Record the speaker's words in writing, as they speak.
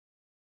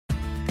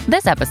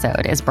This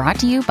episode is brought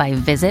to you by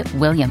Visit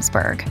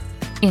Williamsburg.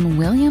 In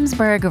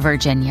Williamsburg,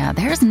 Virginia,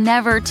 there's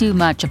never too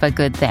much of a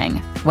good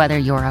thing. Whether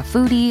you're a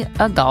foodie,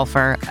 a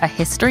golfer, a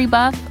history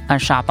buff, a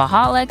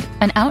shopaholic,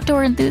 an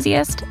outdoor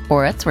enthusiast,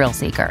 or a thrill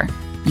seeker,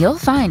 you'll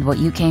find what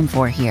you came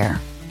for here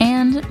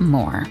and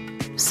more.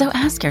 So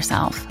ask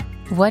yourself,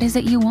 what is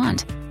it you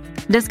want?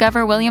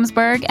 Discover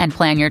Williamsburg and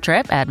plan your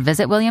trip at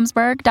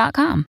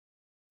visitwilliamsburg.com.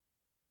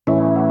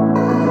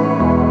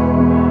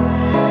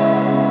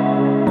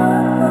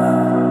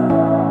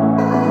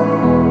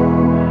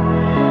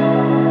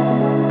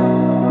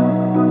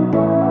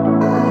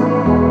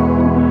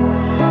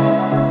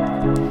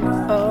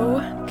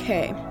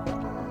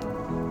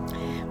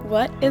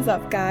 What is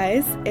up,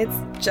 guys? It's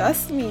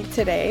just me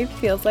today.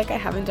 Feels like I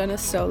haven't done a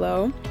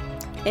solo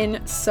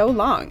in so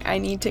long. I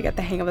need to get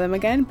the hang of them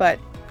again, but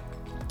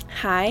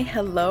hi,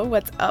 hello,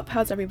 what's up?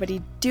 How's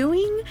everybody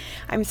doing?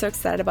 I'm so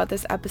excited about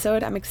this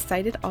episode. I'm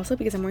excited also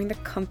because I'm wearing the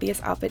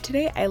comfiest outfit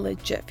today. I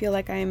legit feel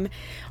like I'm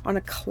on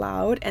a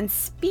cloud. And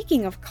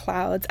speaking of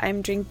clouds,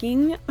 I'm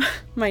drinking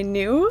my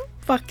new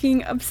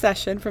fucking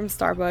obsession from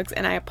Starbucks,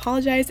 and I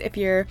apologize if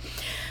you're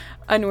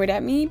annoyed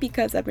at me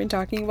because I've been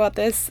talking about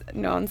this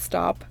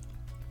nonstop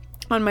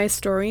on my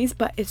stories,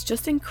 but it's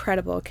just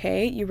incredible.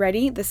 Okay, you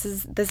ready? This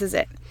is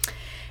it.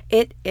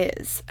 It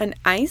is an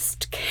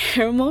iced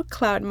caramel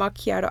cloud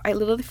macchiato. I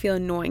literally feel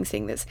annoying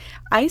saying this.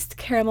 Iced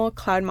caramel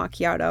cloud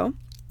macchiato.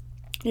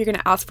 You're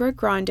gonna ask for a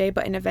grande,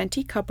 but in a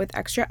venti cup with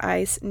extra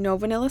ice, no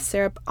vanilla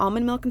syrup,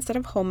 almond milk instead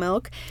of whole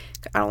milk.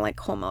 I don't like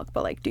whole milk,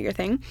 but like, do your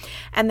thing.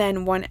 And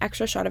then 1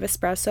 extra shot of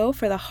espresso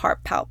for the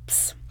heart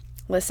palps.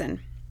 Listen,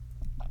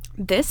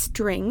 this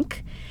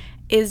drink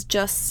is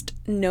just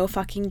no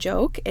fucking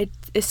joke. It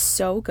is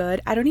so good.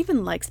 I don't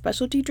even like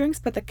specialty drinks,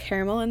 but the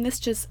caramel in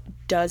this just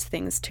does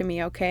things to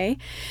me, okay?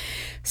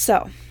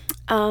 So,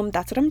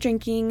 that's what I'm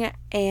drinking,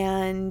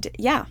 and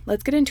yeah,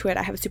 let's get into it.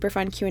 I have a super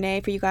fun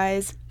Q&A for you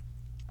guys.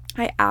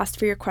 I asked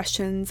for your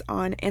questions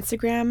on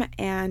Instagram,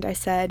 and I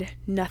said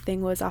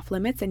nothing was off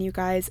limits, and you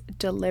guys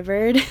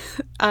delivered.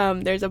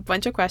 There's a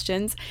bunch of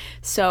questions,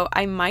 so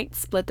I might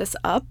split this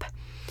up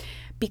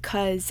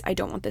because I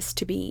don't want this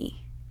to be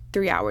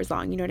 3 hours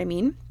long, you know what I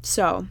mean?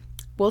 So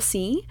we'll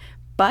see,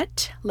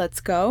 but let's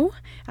go.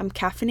 I'm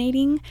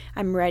caffeinating,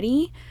 I'm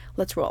ready,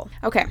 let's roll.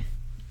 Okay.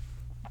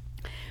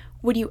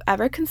 Would you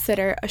ever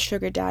consider a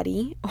sugar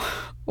daddy,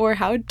 or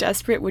how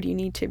desperate would you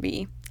need to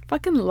be?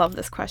 Fucking love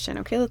this question.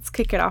 Okay, let's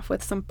kick it off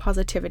with some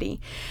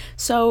positivity.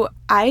 So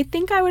I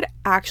think I would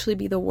actually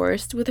be the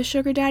worst with a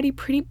sugar daddy.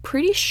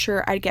 Pretty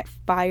sure I'd get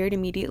fired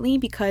immediately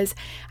because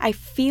I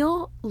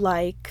feel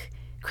like,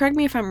 correct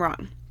me if I'm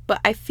wrong, but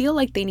I feel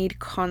like they need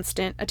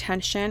constant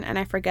attention, and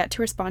I forget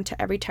to respond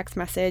to every text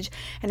message,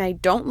 and I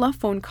don't love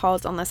phone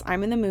calls unless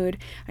I'm in the mood.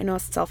 I know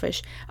it's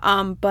selfish,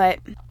 but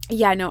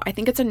yeah, no, I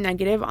think it's a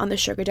negative on the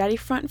sugar daddy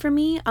front for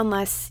me,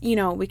 unless, you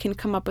know, we can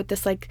come up with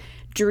this like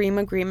dream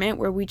agreement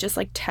where we just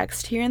like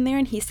text here and there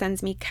and he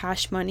sends me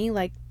cash money,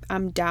 like,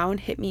 I'm down,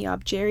 hit me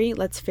up, Jerry,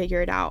 let's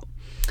figure it out.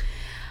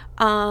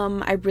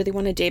 I really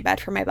want a day bed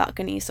for my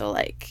balcony, so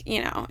like,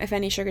 you know, if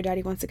any sugar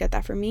daddy wants to get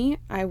that for me,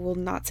 I will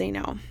not say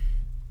no.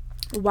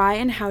 Why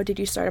and how did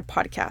you start a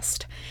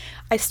podcast?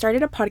 I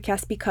started a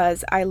podcast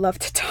because I love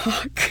to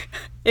talk,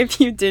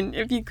 if you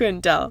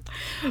couldn't tell.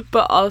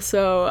 But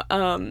also,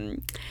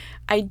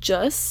 I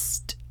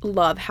just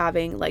love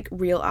having like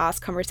real ass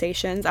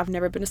conversations. I've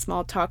never been a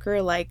small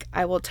talker. Like,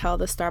 I will tell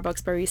the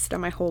Starbucks barista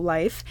my whole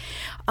life,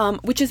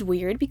 which is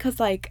weird because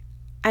like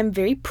I'm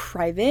very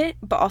private,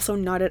 but also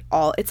not at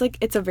all. It's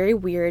a very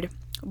weird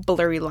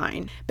blurry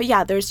line. But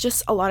yeah, there's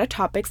just a lot of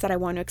topics that I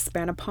want to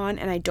expand upon,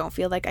 and I don't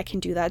feel like I can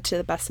do that to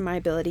the best of my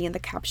ability in the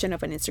caption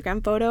of an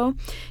Instagram photo,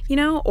 you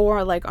know,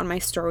 or like on my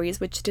stories,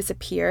 which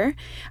disappear.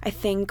 I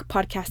think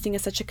podcasting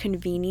is such a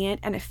convenient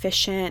and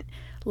efficient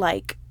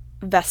like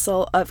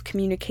vessel of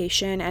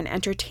communication and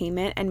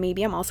entertainment, and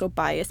maybe I'm also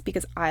biased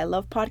because I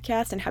love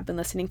podcasts and have been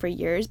listening for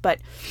years, but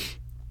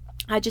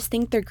I just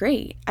think they're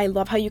great. I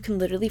love how you can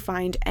literally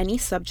find any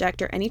subject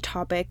or any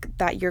topic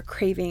that you're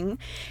craving,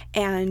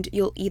 and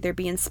you'll either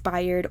be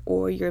inspired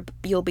or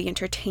you'll be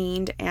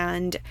entertained,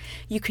 and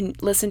you can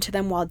listen to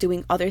them while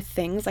doing other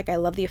things. Like, I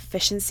love the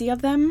efficiency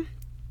of them.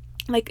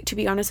 Like, to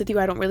be honest with you,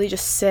 I don't really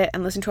just sit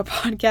and listen to a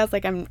podcast.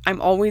 Like,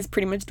 I'm always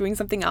pretty much doing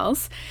something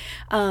else.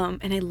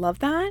 And I love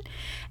that.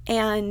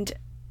 And,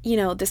 you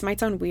know, this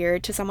might sound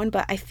weird to someone,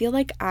 but I feel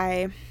like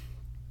I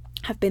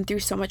have been through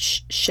so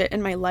much shit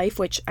in my life,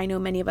 which I know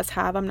many of us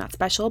have. I'm not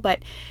special,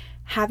 but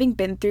having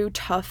been through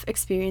tough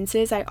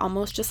experiences, I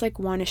almost just like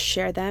want to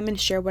share them and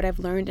share what I've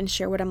learned and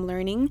share what I'm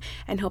learning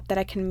and hope that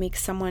I can make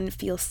someone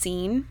feel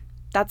seen.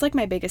 That's like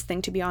my biggest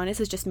thing, to be honest,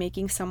 is just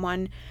making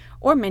someone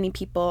or many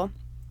people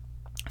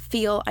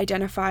feel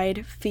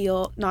identified,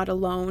 feel not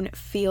alone,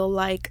 feel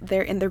like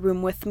they're in the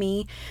room with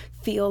me,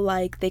 feel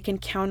like they can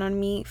count on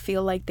me,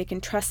 feel like they can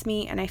trust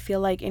me. And I feel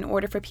like in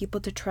order for people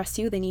to trust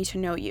you, they need to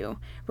know you,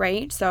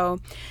 right? So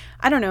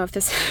I don't know if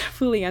this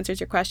fully answers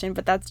your question,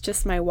 but that's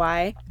just my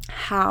why.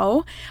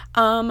 How?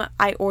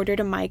 I ordered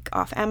a mic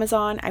off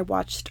Amazon. I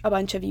watched a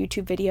bunch of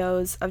YouTube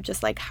videos of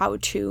just like how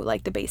to,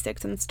 like the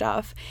basics and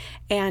stuff.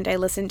 And I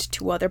listened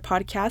to other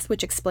podcasts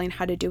which explain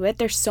how to do it.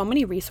 There's so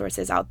many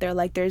resources out there.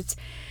 Like there's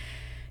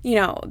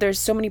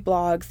so many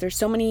blogs, there's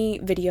so many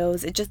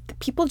videos.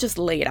 People just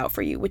lay it out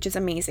for you, which is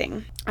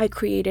amazing. I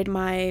created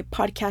my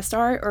podcast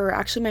art, or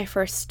actually my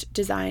first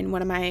design.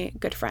 One of my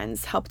good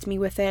friends helped me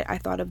with it. I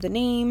thought of the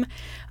name.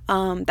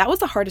 That was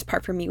the hardest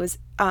part for me, was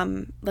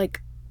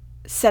like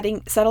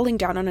settling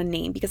down on a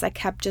name, because I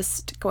kept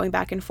just going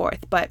back and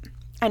forth. But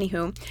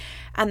anywho,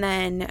 and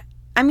then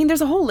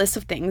there's a whole list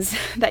of things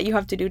that you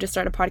have to do to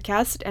start a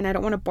podcast, and I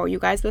don't want to bore you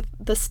guys with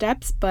the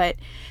steps, but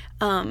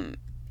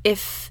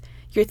if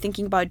you're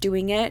thinking about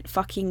doing it,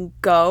 fucking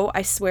go.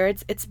 I swear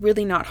it's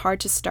really not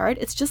hard to start.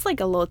 It's just like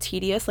a little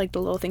tedious, like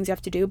the little things you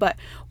have to do, but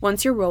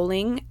once you're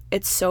rolling,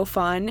 it's so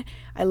fun.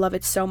 I love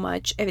it so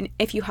much. And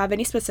if you have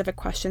any specific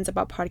questions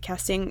about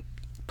podcasting,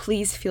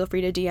 please feel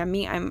free to DM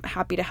me. I'm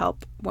happy to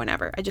help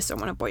whenever. I just don't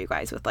want to bore you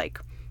guys with like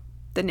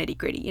the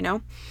nitty-gritty, you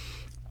know?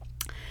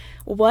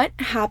 What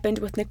happened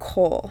with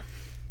Nicole?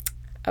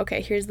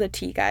 Okay, here's the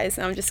tea, guys.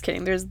 I'm just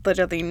kidding. There's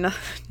literally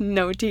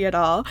no tea at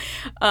all.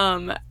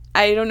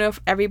 I don't know if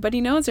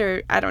everybody knows,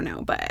 or I don't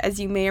know, but as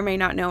you may or may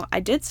not know, I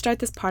did start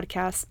this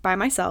podcast by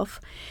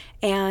myself,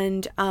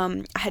 and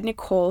I had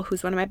Nicole,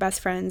 who's one of my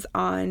best friends,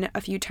 on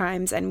a few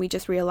times, and we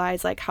just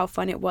realized like how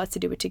fun it was to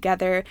do it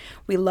together.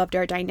 We loved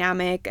our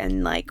dynamic,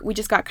 and like we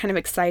just got kind of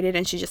excited,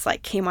 and she just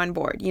like came on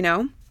board, you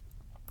know?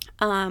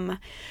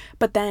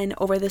 But then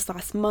over this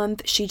last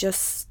month, she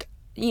just,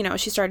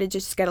 she started to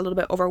just get a little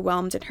bit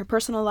overwhelmed in her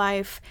personal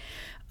life,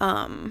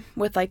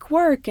 with like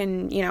work,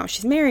 and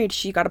she's married,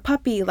 she got a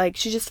puppy, like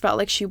she just felt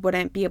like she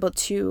wouldn't be able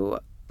to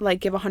like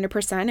give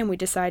 100%, and we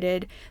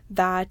decided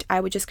that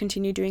I would just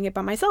continue doing it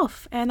by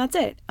myself, and that's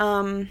it.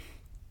 And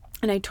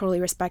I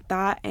totally respect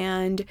that,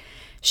 and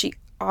she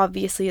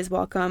obviously is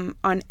welcome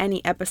on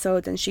any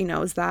episodes, and she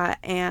knows that,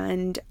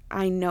 and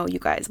I know you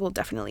guys will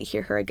definitely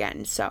hear her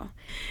again. So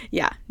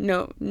yeah,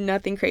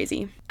 nothing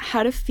crazy.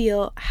 How to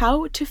feel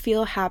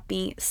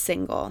happy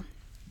single.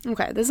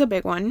 Okay, this is a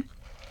big one.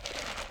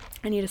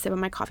 I need to sip on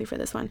my coffee for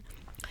this one.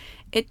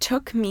 It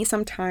took me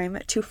some time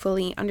to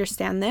fully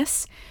understand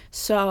this,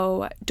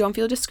 so don't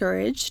feel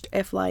discouraged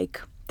if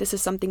like this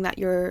is something that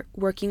you're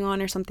working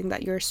on or something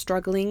that you're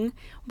struggling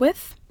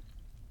with.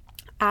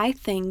 I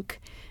think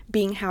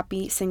being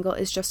happy single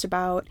is just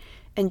about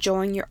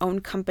enjoying your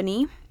own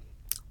company,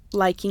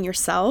 liking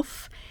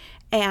yourself,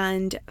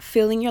 and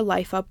filling your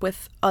life up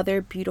with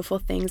other beautiful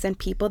things and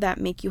people that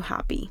make you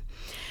happy.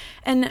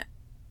 And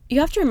you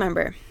have to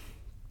remember,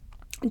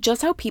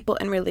 just how people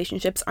in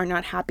relationships are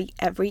not happy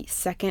every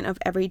second of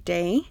every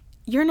day,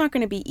 you're not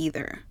going to be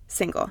either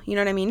single. You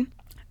know what I mean?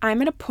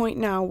 I'm at a point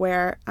now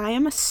where I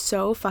am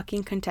so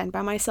fucking content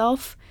by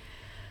myself.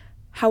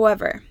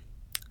 However,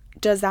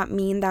 does that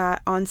mean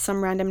that on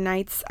some random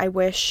nights I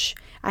wish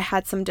I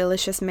had some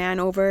delicious man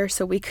over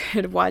so we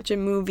could watch a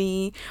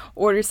movie,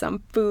 order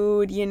some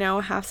food,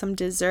 have some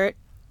dessert?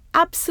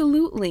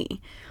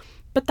 Absolutely.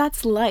 But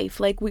that's life.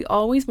 Like, we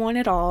always want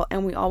it all,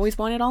 and we always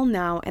want it all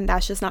now, and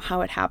that's just not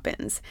how it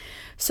happens.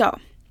 So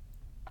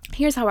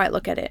here's how I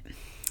look at it.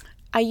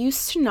 I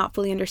used to not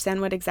fully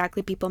understand what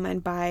exactly people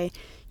meant by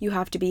you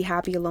have to be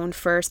happy alone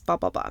first, blah,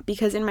 blah, blah.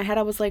 Because in my head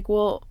I was like,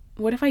 well,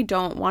 what if I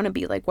don't want to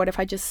be? Like, what if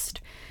I just,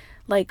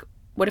 like,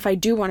 what if I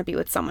do want to be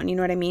with someone? You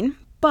know what I mean?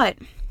 But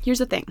here's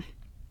the thing.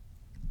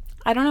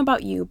 I don't know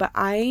about you, but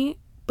I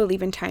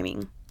believe in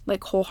timing,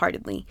 like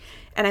wholeheartedly.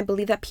 And I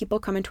believe that people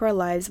come into our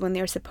lives when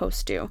they're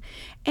supposed to.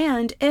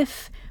 And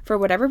if for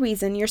whatever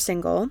reason you're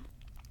single,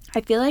 I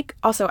feel like,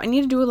 also I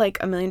need to do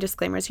like a million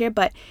disclaimers here,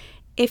 but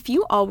if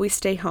you always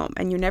stay home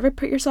and you never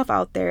put yourself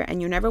out there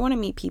and you never want to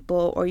meet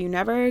people, or you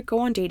never go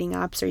on dating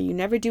apps, or you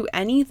never do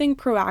anything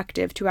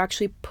proactive to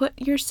actually put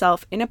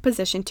yourself in a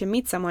position to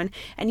meet someone,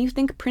 and you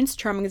think Prince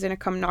Charming is going to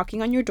come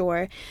knocking on your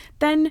door,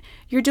 then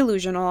you're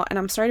delusional. And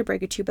I'm sorry to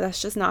break it to you, but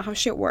that's just not how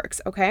shit works,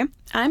 okay?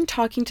 I'm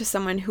talking to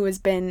someone who has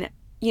been,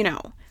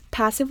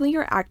 passively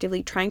or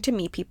actively trying to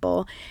meet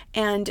people,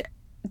 and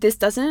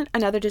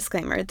another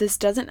disclaimer, this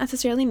doesn't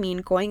necessarily mean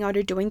going out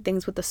or doing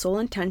things with the sole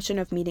intention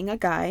of meeting a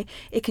guy.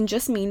 It can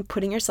just mean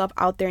putting yourself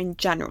out there in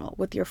general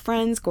with your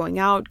friends, going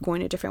out,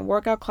 going to different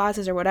workout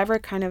classes, or whatever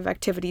kind of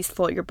activities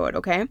float your boat,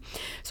 okay?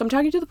 So I'm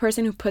talking to the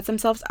person who puts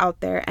themselves out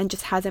there and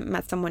just hasn't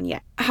met someone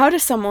yet. How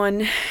does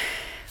someone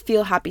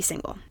feel happy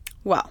single?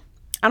 Well,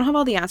 I don't have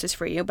all the answers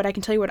for you, but I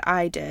can tell you what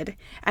I did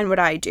and what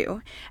I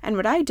do. And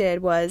what I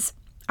did was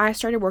I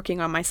started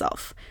working on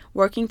myself,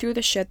 working through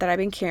the shit that I've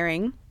been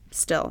carrying,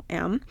 still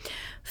am,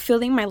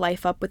 filling my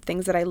life up with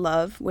things that I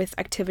love, with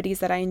activities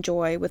that I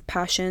enjoy, with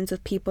passions,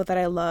 with people that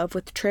I love,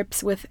 with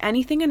trips, with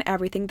anything and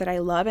everything that I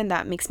love and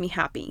that makes me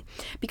happy.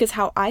 Because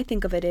how I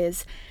think of it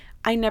is,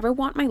 I never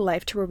want my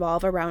life to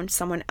revolve around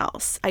someone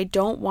else. I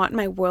don't want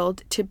my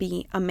world to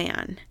be a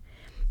man.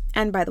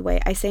 And by the way,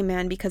 I say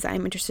man because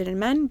I'm interested in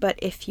men, but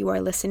if you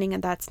are listening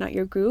and that's not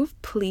your groove,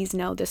 please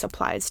know this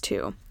applies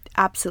to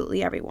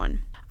absolutely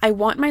everyone. I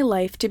want my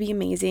life to be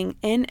amazing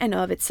in and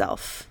of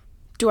itself.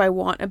 Do I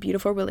want a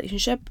beautiful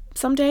relationship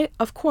someday?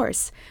 Of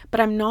course, but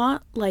I'm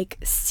not like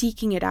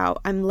seeking it out.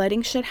 I'm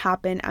letting shit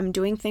happen. I'm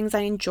doing things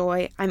I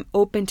enjoy. I'm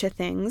open to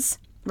things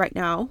right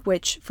now,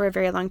 which for a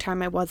very long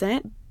time I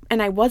wasn't.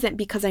 And I wasn't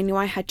because I knew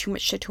I had too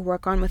much shit to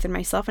work on within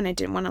myself and I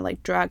didn't want to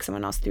like drag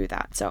someone else through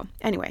that. So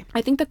anyway,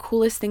 I think the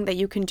coolest thing that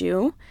you can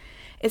do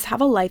is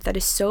have a life that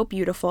is so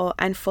beautiful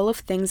and full of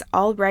things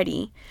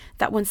already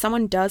that when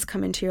someone does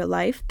come into your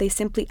life, they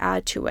simply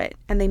add to it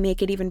and they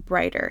make it even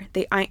brighter.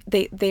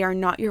 They are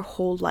not your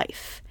whole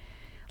life.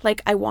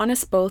 Like, I want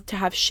us both to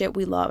have shit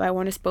we love. I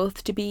want us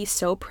both to be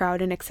so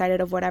proud and excited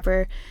of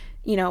whatever,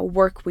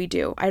 work we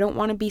do. I don't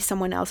want to be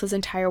someone else's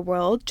entire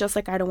world, just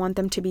like I don't want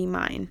them to be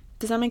mine.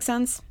 Does that make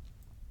sense?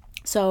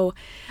 So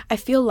I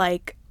feel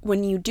like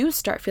when you do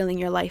start filling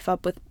your life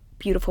up with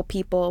beautiful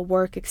people,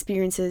 work,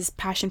 experiences,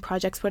 passion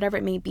projects, whatever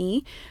it may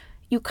be,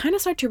 you kind of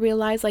start to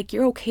realize like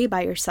you're okay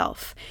by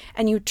yourself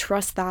and you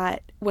trust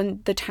that when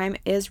the time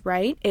is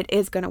right, it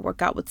is going to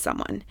work out with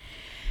someone.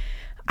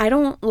 I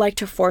don't like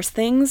to force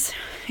things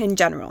in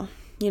general,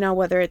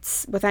 whether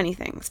it's with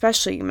anything,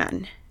 especially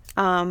men.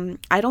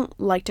 I don't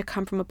like to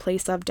come from a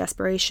place of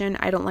desperation.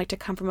 I don't like to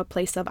come from a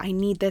place of I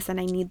need this and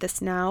I need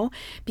this now,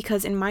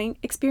 because in my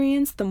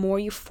experience, the more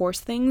you force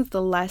things,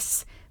 the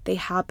less they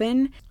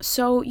happen.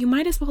 So you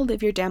might as well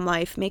live your damn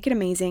life, make it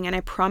amazing, and I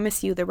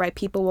promise you the right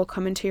people will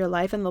come into your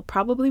life and they'll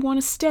probably want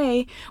to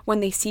stay when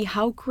they see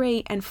how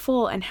great and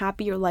full and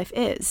happy your life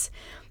is.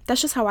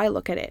 That's just how I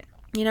look at it,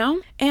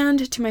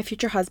 And to my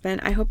future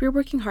husband, I hope you're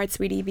working hard,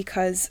 sweetie,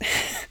 because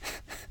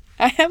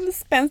I have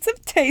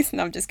expensive taste.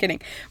 No, I'm just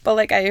kidding.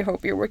 But I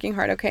hope you're working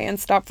hard, okay? And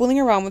stop fooling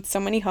around with so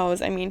many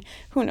hoes. I mean,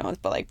 who knows,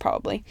 but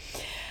probably.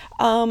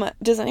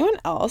 Does anyone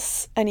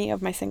else, any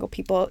of my single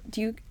people,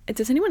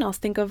 does anyone else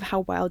think of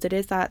how wild it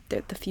is that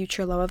the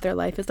future love of their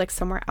life is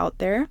somewhere out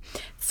there?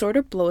 It sort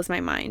of blows my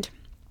mind.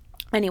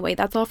 Anyway,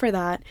 that's all for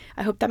that.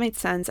 I hope that made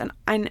sense.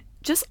 And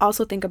just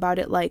also think about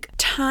it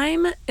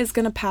time is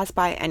going to pass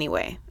by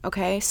anyway,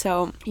 okay?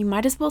 So you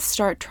might as well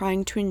start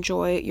trying to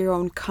enjoy your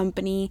own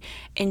company,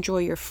 enjoy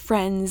your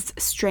friends,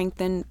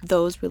 strengthen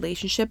those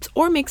relationships,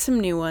 or make some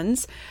new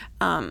ones,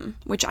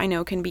 which I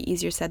know can be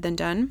easier said than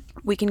done.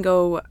 We can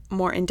go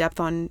more in depth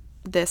on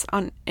this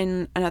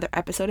in another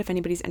episode if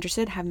anybody's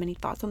interested, have many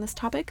thoughts on this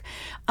topic.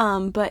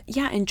 But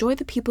yeah, enjoy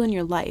the people in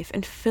your life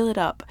and fill it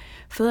up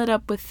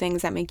with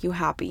things that make you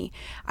happy.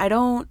 I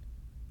don't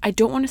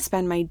want to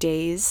spend my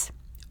days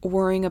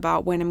worrying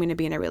about when I'm going to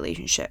be in a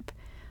relationship.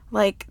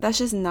 That's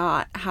just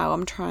not how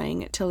I'm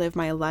trying to live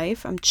my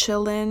life. I'm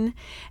chilling,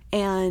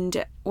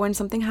 and when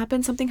something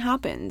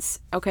happens,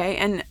 okay?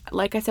 And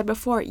like I said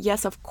before,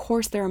 yes, of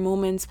course there are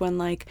moments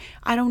when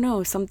I don't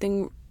know,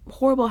 something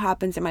horrible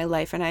happens in my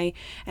life and I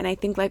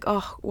think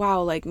oh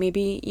wow,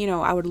 maybe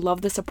I would love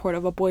the support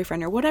of a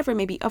boyfriend or whatever.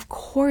 Maybe, of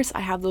course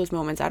I have those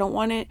moments. I don't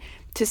want it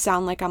to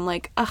sound like I'm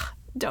ugh,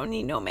 don't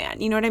need no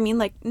man, you know what I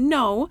mean?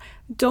 No,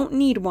 don't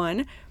need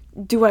one.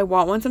 Do I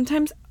want one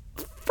sometimes?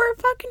 For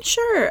fucking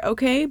sure,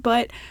 okay?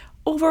 But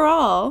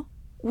overall,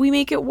 we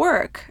make it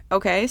work,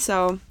 okay?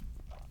 So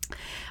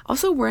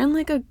also, we're in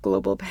a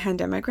global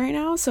pandemic right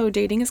now, so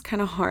dating is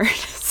kind of hard.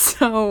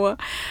 So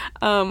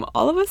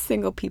all of us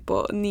single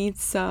people need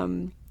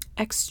some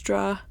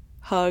extra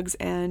hugs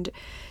and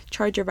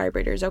charge your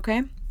vibrators,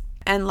 okay?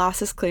 And last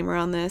disclaimer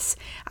on this,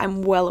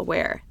 I'm well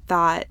aware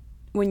that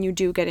when you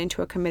do get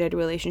into a committed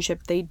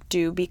relationship, they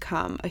do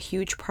become a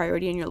huge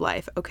priority in your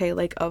life, okay?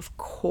 Of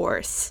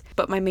course.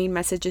 But my main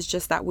message is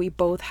just that we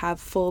both have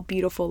full,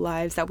 beautiful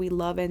lives that we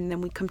love, and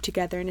then we come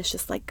together and it's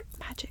just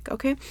magic,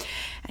 okay?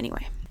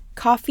 Anyway,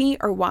 coffee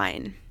or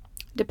wine?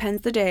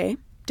 Depends the day,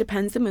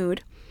 depends the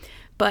mood.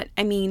 But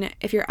I mean,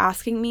 if you're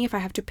asking me if I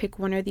have to pick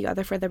one or the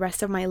other for the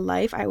rest of my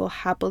life, I will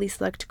happily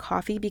select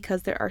coffee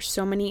because there are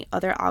so many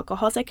other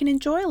alcohols I can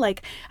enjoy,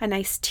 like a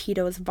nice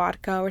Tito's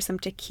vodka or some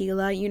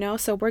tequila,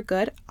 so we're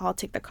good. I'll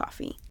take the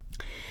coffee.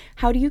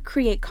 How do you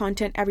create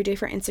content every day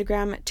for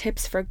Instagram?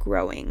 Tips for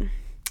growing.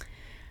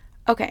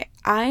 Okay,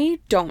 I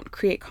don't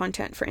create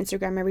content for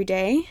Instagram every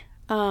day.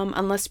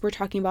 Unless we're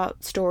talking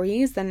about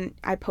stories, then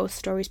I post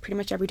stories pretty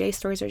much every day.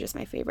 Stories are just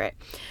my favorite.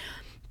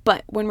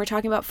 But when we're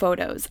talking about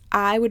photos,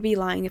 I would be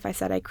lying if I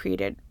said I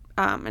created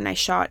and I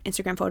shot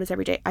Instagram photos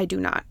every day. I do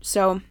not.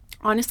 So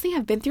honestly,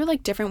 I've been through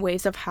different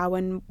ways of how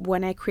and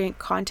when I create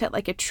content.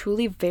 It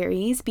truly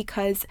varies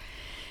because,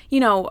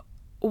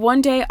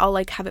 one day I'll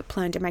have it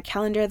planned in my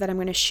calendar that I'm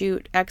going to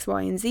shoot X,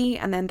 Y, and Z.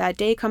 And then that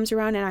day comes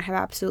around and I have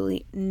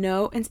absolutely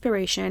no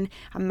inspiration.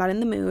 I'm not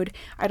in the mood.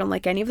 I don't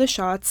like any of the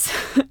shots.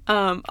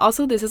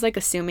 Also, this is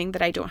assuming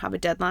that I don't have a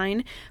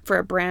deadline for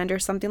a brand or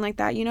something like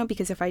that,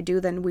 because if I do,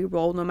 then we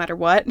roll no matter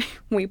what.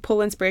 We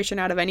pull inspiration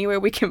out of anywhere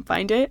we can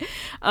find it.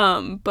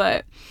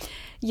 But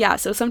yeah,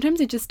 so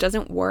sometimes it just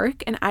doesn't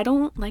work. And I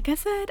don't, like I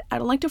said, I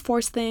don't like to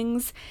force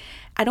things.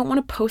 I don't want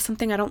to post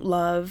something I don't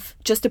love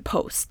just to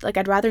post. Like,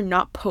 I'd rather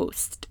not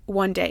post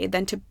one day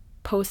than to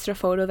post a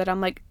photo that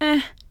I'm like,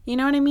 you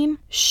know what I mean?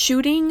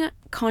 Shooting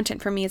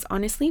content for me is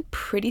honestly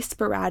pretty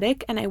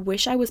sporadic, and I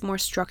wish I was more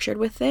structured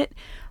with it.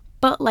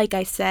 But like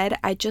I said,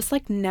 I just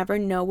like never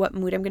know what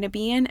mood I'm going to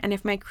be in and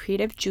if my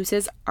creative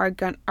juices are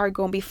going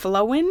to be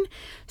flowing.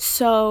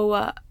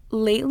 So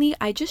lately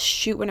I just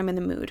shoot when I'm in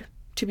the mood,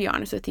 to be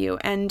honest with you.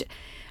 And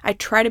I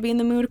try to be in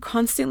the mood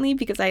constantly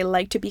because I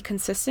like to be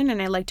consistent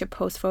and I like to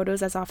post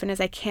photos as often as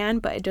I can,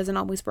 but it doesn't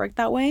always work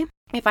that way.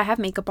 If I have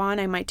makeup on,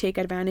 I might take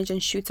advantage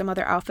and shoot some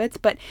other outfits.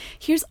 But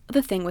here's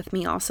the thing with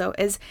me also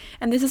is,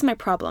 and this is my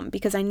problem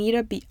because I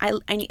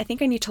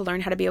think I need to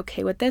learn how to be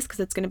okay with this because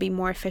it's going to be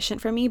more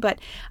efficient for me, but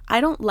I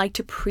don't like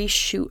to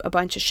pre-shoot a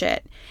bunch of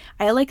shit.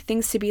 I like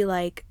things to be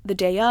like the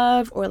day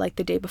of or like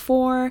the day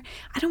before.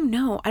 I don't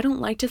know. I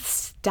don't like to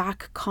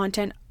stack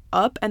content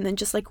up and then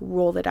just like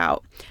roll it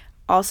out.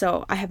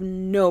 Also, I have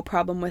no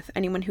problem with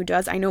anyone who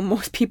does. I know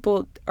most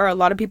people, or a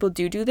lot of people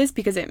do this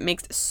because it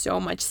makes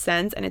so much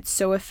sense and it's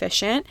so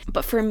efficient.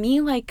 But for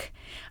me, like,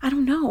 I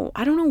don't know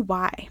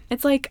why.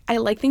 It's like, I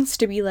like things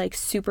to be like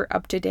super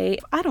up to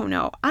date. I don't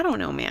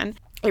know, man.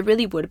 It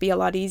really would be a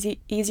lot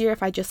easier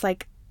if I just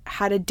like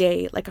had a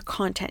day, like a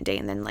content day,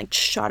 and then like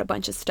shot a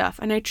bunch of stuff.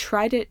 And I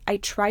tried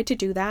to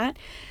do that,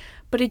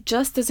 but it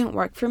just doesn't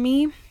work for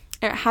me.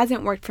 It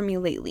hasn't worked for me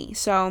lately.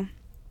 So,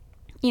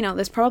 you know,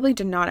 this probably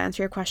did not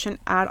answer your question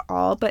at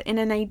all, but in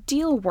an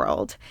ideal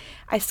world,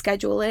 I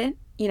schedule it,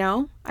 you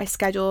know, I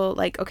schedule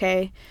like,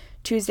 okay,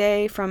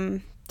 Tuesday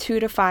from 2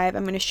 to 5,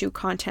 I'm going to shoot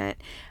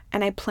content,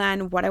 and I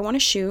plan what I want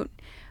to shoot.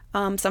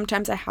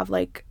 Sometimes I have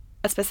like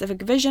a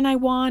specific vision I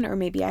want, or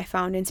maybe I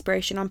found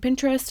inspiration on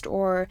Pinterest,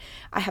 or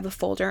I have a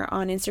folder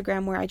on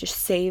Instagram where I just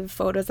save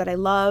photos that I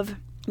love,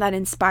 that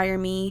inspire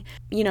me,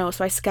 you know,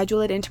 so I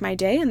schedule it into my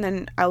day and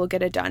then I will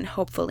get it done,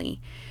 hopefully.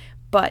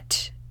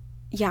 But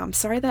yeah, I'm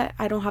sorry that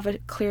I don't have a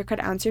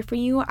clear-cut answer for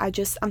you.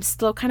 I'm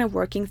still kind of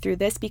working through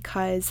this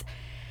because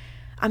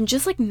I'm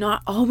just like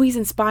not always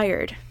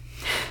inspired.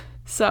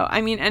 So,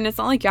 I mean, and it's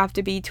not like you have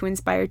to be too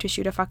inspired to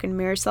shoot a fucking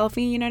mirror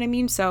selfie, you know what I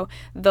mean? So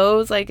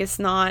those, like, it's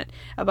not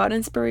about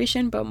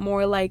inspiration, but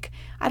more like,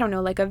 I don't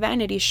know, like a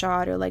vanity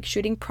shot or like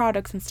shooting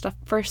products and stuff.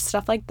 For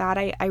stuff like that,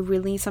 I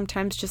really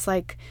sometimes just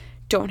like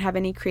don't have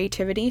any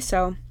creativity.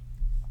 So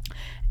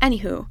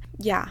anywho,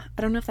 yeah,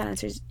 I don't know if that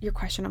answers your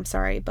question. I'm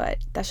sorry, but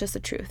that's just the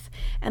truth.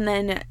 And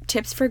then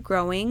tips for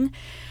growing.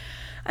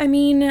 I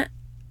mean,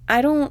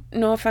 I don't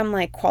know if I'm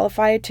like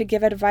qualified to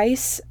give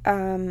advice,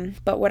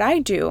 but what I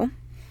do,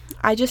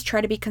 I just try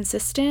to be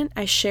consistent.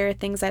 I share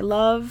things I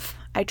love.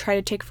 I try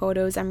to take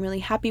photos I'm really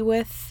happy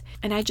with.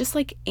 And I just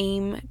like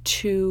aim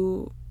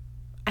to,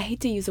 I hate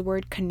to use the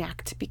word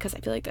connect because I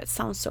feel like that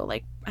sounds so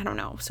like, I don't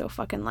know, so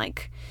fucking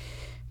like,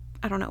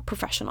 I don't know,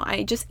 professional.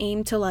 I just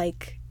aim to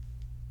like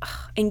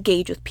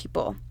engage with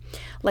people.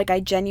 Like, I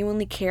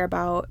genuinely care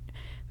about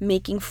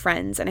making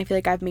friends, and I feel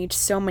like I've made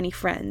so many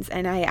friends,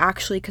 and I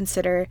actually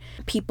consider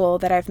people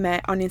that I've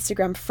met on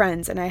Instagram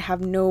friends, and I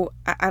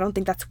don't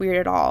think that's weird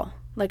at all.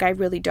 Like, I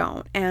really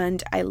don't.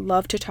 And I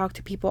love to talk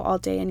to people all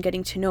day and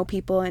getting to know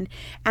people and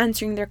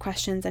answering their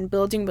questions and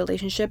building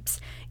relationships,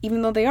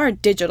 even though they are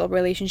digital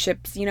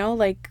relationships, you know,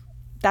 like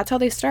that's how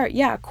they start.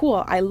 Yeah,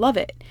 cool. I love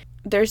it.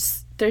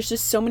 There's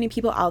just so many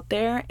people out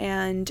there,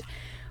 and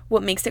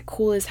what makes it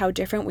cool is how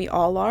different we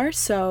all are.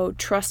 So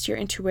trust your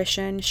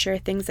intuition, share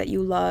things that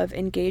you love,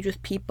 engage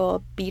with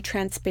people, be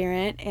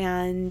transparent.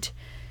 And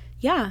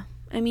yeah,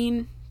 I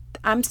mean,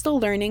 I'm still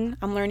learning.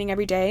 I'm learning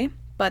every day,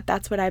 but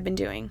that's what I've been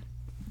doing.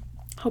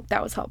 Hope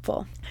that was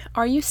helpful.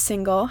 Are you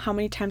single? How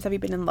many times have you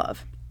been in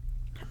love?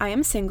 I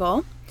am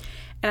single,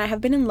 and I have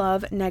been in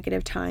love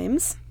negative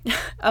times.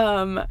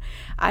 I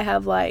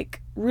have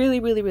like really,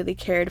 really, really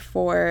cared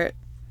for,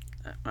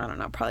 I don't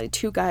know, probably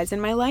 2 guys in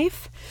my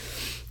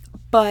life.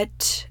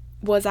 But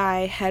was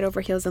I head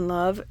over heels in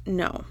love?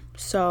 No.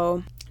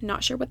 So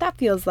not sure what that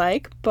feels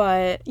like,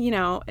 but, you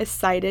know,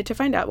 excited to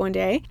find out one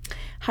day.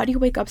 How do you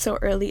wake up so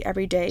early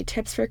every day?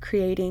 Tips for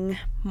creating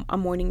a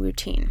morning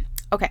routine.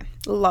 Okay,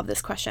 love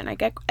this question. I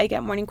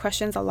get morning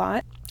questions a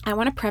lot. I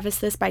want to preface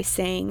this by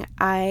saying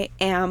I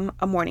am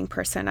a morning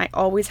person. I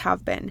always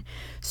have been.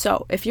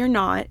 So if you're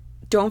not,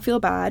 don't feel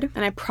bad.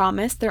 And I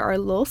promise there are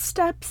little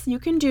steps you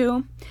can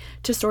do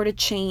to sort of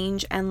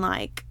change and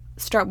like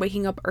start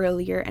waking up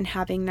earlier and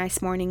having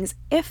nice mornings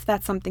if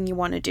that's something you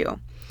want to do.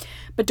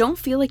 But don't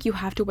feel like you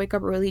have to wake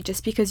up early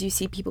just because you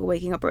see people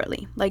waking up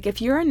early. Like,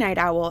 if you're a night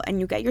owl and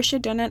you get your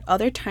shit done at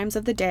other times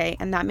of the day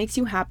and that makes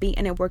you happy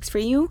and it works for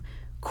you,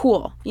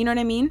 cool. You know what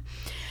I mean?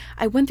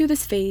 I went through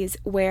this phase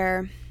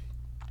where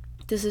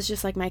this is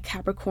just like my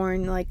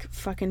Capricorn like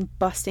fucking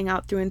busting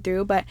out through and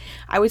through, but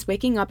I was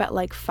waking up at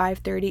like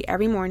 5:30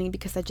 every morning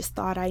because I just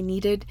thought I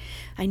needed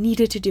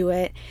to do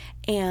it.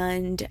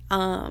 And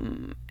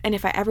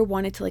if I ever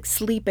wanted to like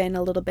sleep in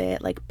a little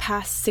bit, like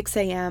past 6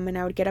 a.m. and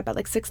I would get up at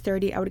like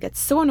 6:30, I would get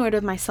so annoyed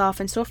with myself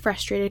and so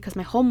frustrated because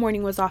my whole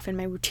morning was off and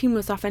my routine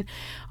was off, and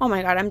oh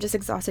my god, I'm just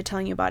exhausted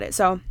telling you about it.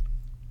 So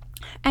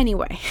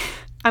Anyway,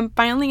 I'm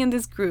finally in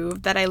this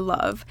groove that I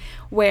love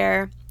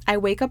where I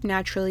wake up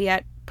naturally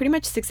at pretty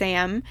much 6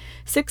 a.m.,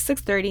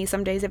 6:30.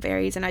 Some days it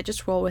varies and I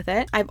just roll with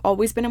it. I've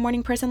always been a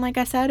morning person, like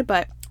I said,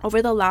 but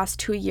over the last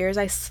 2 years,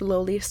 I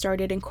slowly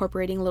started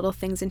incorporating little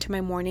things into my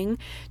morning,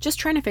 just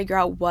trying to figure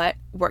out what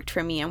worked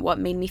for me and what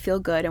made me feel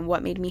good and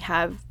what made me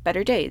have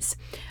better days.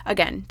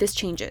 Again, this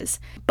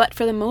changes. But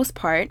for the most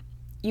part,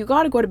 you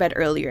gotta go to bed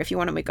earlier if you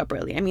want to wake up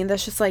early. I mean,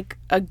 that's just like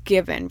a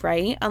given,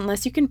 right?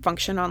 Unless you can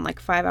function on like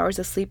 5 hours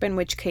of sleep, in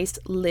which case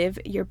live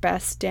your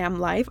best damn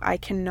life. I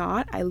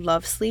cannot. I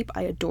love sleep.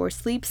 I adore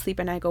sleep. Sleep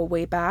and I go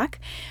way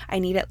back. I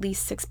need at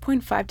least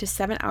 6.5 to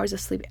 7 hours of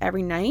sleep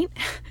every night.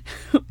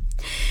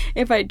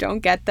 If I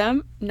don't get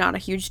them, not a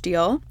huge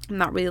deal. I'm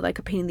not really like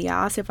a pain in the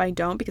ass if I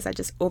don't, because I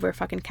just over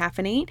fucking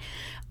caffeinate.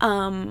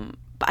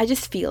 But I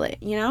just feel it,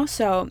 you know?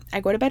 So I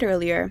go to bed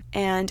earlier.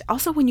 And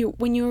also when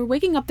you're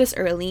waking up this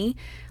early,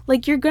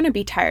 like you're gonna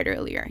be tired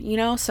earlier, you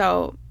know?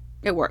 So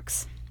it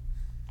works.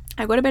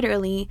 I go to bed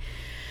early.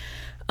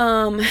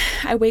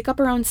 I wake up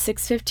around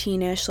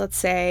 6:15ish, let's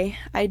say.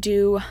 I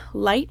do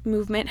light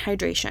movement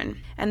hydration.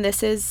 And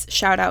this is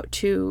shout out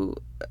to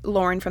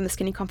Lauren from the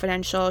Skinny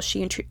Confidential.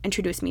 She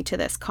introduced me to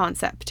this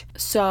concept.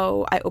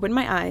 So I open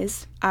my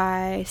eyes.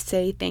 I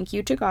say thank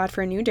you to God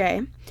for a new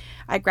day.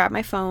 I grab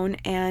my phone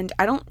and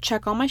I don't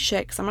check all my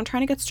shit because I'm not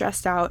trying to get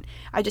stressed out.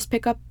 I just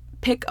pick a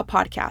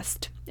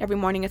podcast. Every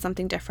morning it's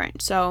something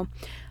different. So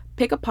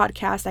pick a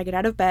podcast. I get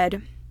out of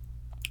bed,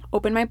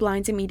 open my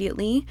blinds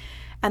immediately,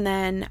 and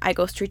then I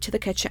go straight to the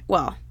kitchen.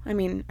 Well, I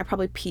mean, I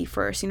probably pee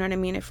first, you know what I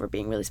mean, if we're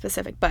being really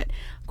specific, but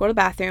go to the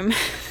bathroom.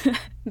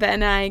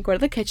 Then I go to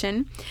the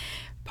kitchen.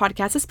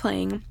 Podcast is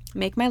playing,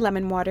 make my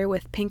lemon water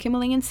with pink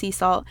Himalayan sea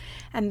salt,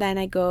 and then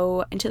I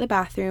go into the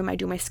bathroom, I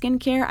do my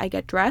skincare, I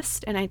get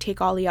dressed, and I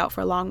take Ollie out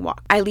for a long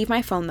walk. I leave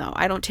my phone though.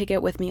 I don't take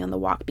it with me on the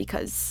walk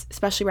because,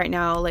 especially right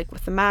now, like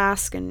with the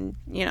mask and,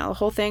 you know, the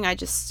whole thing, I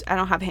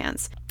don't have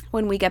hands.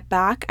 When we get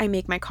back, I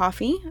make my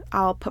coffee.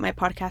 I'll put my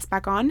podcast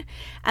back on,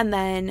 and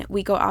then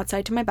we go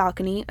outside to my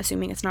balcony,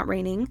 assuming it's not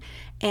raining.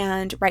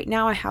 And right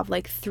now I have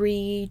like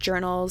 3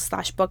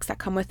 journals/books that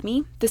come with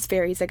me. This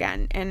varies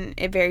again, and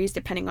it varies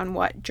depending on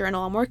what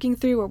journal I'm working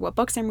through or what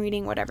books I'm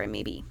reading, whatever it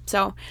may be.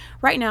 So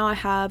right now I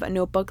have a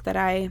notebook that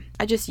I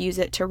just use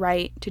it to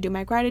write, to do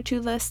my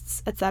gratitude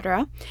lists,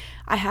 etc.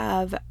 I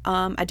have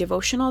a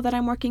devotional that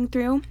I'm working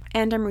through,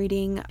 and I'm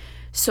reading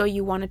So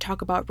You Want to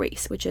Talk About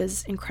Race, which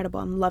is incredible.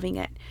 I'm loving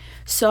it.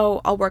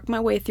 So I'll work my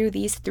way through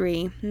these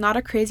 3. Not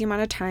a crazy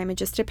amount of time. It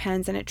just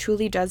depends, and it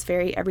truly does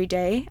vary every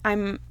day.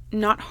 I'm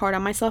not hard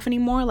on myself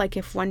anymore. Like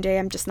if one day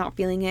I'm just not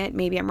feeling it,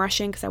 maybe I'm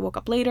rushing because I woke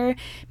up later,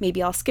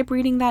 maybe I'll skip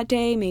reading that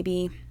day,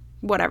 maybe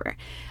whatever.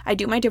 I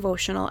do my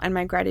devotional and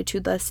my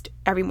gratitude list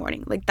every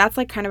morning. Like that's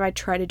like kind of, I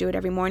try to do it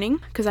every morning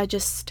because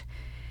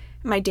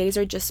my days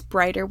are just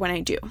brighter when I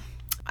do.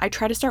 I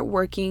try to start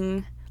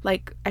working,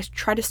 like I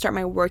try to start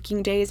my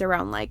working days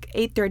around like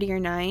 8:30 or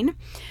 9.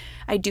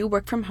 I do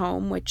work from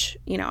home, which,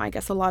 you know, I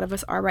guess a lot of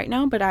us are right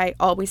now, but I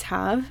always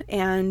have.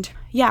 And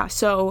yeah,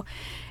 so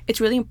it's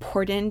really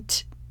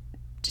important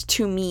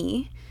to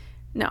me.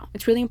 No,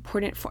 it's really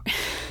important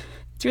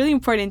it's really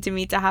important to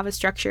me to have a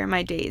structure in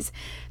my days.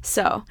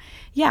 So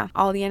yeah,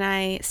 Ollie and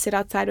I sit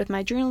outside with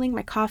my journaling,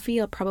 my coffee.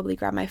 I'll probably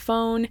grab my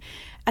phone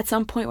at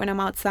some point when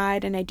I'm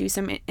outside and I do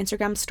some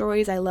Instagram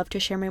stories. I love to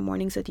share my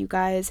mornings with you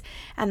guys.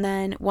 And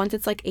then once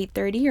it's like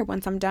 8:30 or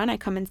once I'm done, I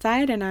come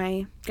inside and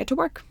I get to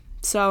work.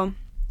 So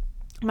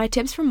my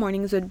tips for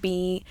mornings would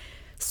be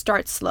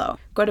start slow.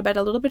 Go to bed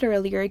a little bit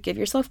earlier. Give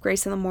yourself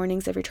grace in the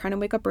mornings if you're trying to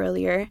wake up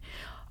earlier.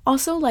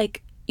 Also,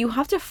 like, you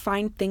have to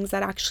find things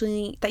that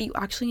you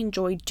actually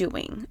enjoy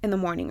doing in the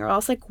morning, or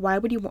else like why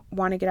would you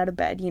want to get out of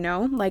bed, you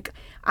know? Like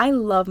I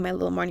love my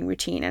little morning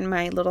routine and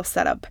my little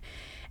setup.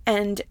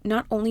 And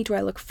not only do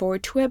I look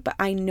forward to it, but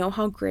I know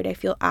how great I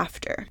feel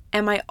after.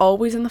 Am I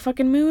always in the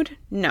fucking mood?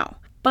 No.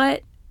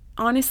 But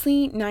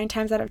honestly, 9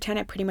 times out of 10,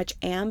 I pretty much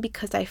am,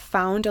 because I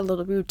found a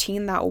little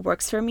routine that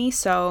works for me.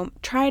 So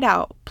try it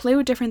out. Play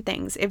with different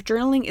things. If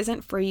journaling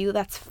isn't for you,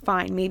 that's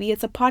fine. Maybe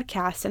it's a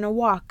podcast and a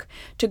walk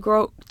to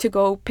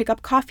go pick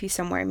up coffee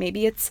somewhere.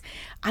 Maybe it's,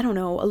 I don't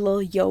know, a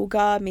little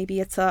yoga. Maybe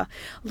it's a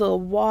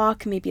little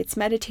walk. Maybe it's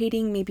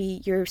meditating.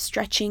 Maybe you're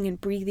stretching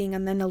and breathing,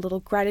 and then a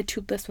little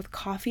gratitude list with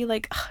coffee.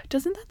 Like,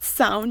 doesn't that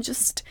sound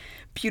just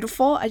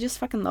beautiful? I just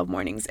fucking love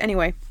mornings.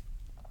 Anyway,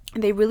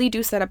 they really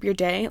do set up your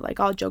day, like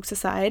all jokes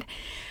aside.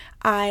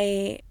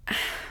 I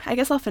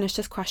guess I'll finish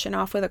this question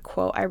off with a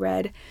quote I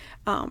read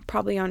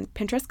probably on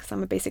Pinterest, because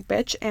I'm a basic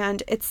bitch,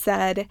 and it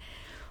said,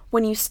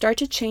 when you start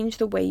to change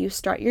the way you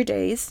start your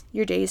days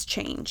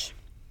change.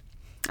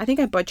 I think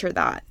I butchered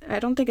that. I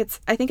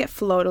think it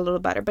flowed a little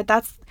better, but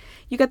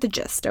you get the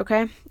gist,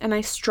 okay? And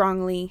I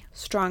strongly,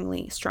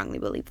 strongly, strongly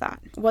believe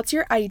that. What's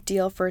your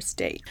ideal first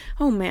date?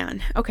 Oh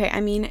man. Okay, I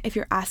mean, if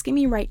you're asking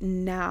me right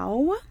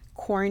now,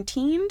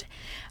 quarantined,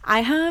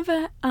 I have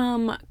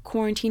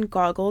quarantine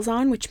goggles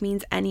on, which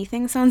means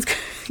anything sounds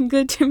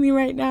good to me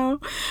right now.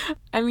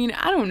 I mean,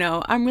 I don't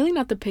know. I'm really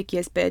not the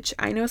pickiest bitch.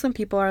 I know some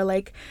people are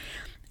like,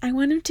 I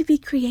want him to be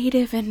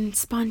creative and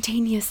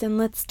spontaneous and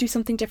let's do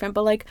something different.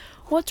 But like,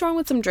 what's wrong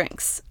with some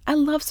drinks? I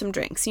love some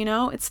drinks, you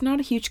know? It's not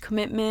a huge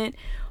commitment.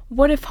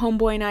 What if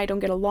homeboy and I don't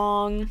get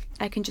along?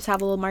 I can just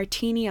have a little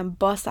martini and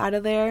bust out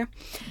of there.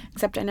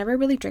 Except I never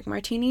really drink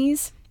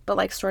martinis, but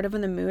like sort of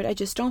in the mood. I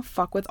just don't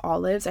fuck with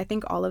olives. I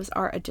think olives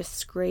are a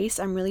disgrace.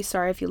 I'm really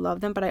sorry if you love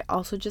them, but I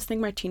also just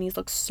think martinis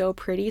look so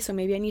pretty, so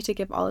maybe I need to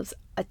give olives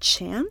a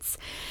chance.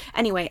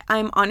 Anyway,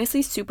 I'm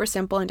honestly super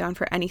simple and down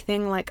for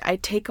anything. Like, I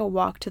take a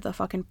walk to the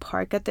fucking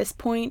park at this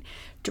point.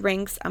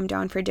 Drinks, I'm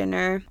down for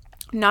dinner.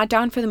 Not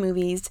down for the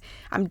movies.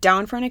 I'm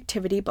down for an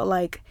activity, but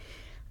like,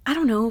 I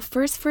don't know,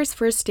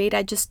 first date,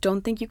 I just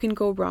don't think you can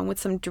go wrong with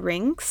some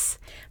drinks.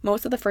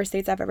 Most of the first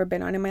dates I've ever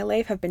been on in my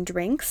life have been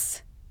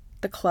drinks,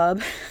 the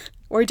club,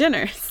 or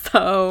dinner.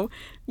 So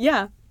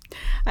yeah,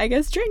 I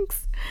guess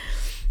drinks.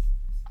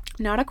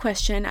 Not a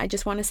question. I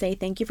just want to say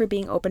thank you for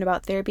being open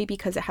about therapy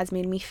because it has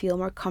made me feel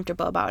more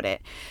comfortable about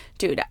it.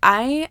 Dude,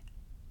 I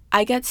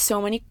get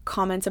so many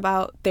comments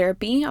about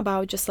therapy,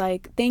 about just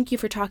like, thank you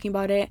for talking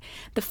about it.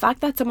 The fact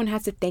that someone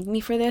has to thank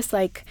me for this,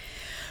 like,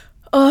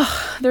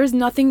 there's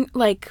nothing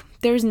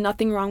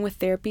wrong with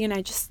therapy, and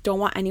I just don't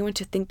want anyone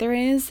to think there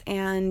is,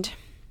 and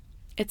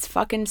it's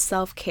fucking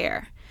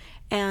self-care.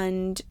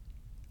 And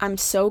I'm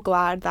so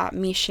glad that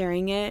me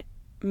sharing it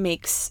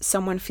makes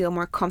someone feel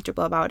more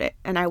comfortable about it,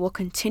 and I will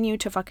continue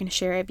to fucking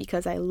share it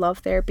because I love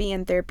therapy,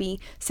 and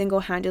therapy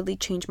single-handedly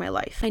changed my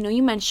life. I know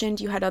you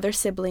mentioned you had other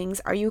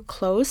siblings. Are you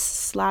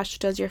close /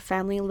 does your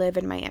family live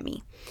in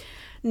Miami?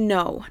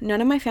 No,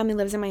 none of my family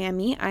lives in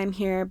Miami. I'm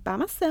here by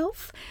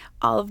myself.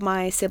 All of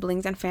my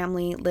siblings and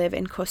family live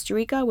in Costa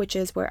Rica, which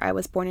is where I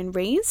was born and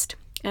raised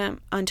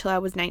until I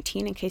was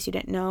 19, in case you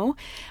didn't know.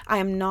 I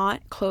am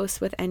not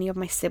close with any of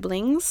my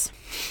siblings.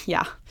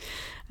 Yeah,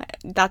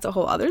 that's a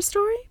whole other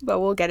story, but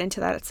we'll get into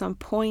that at some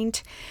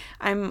point.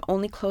 I'm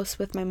only close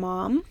with my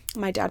mom.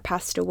 My dad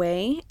passed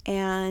away,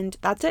 and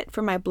that's it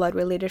for my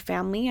blood-related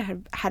family. I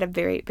had a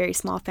very, very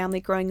small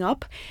family growing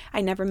up. I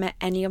never met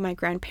any of my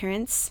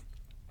grandparents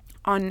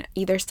on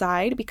either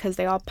side because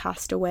they all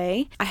passed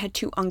away. I had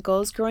 2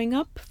 uncles growing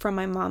up from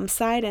my mom's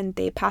side, and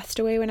they passed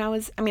away when I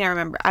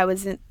remember I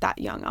wasn't that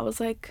young. I was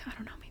like, I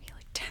don't know, maybe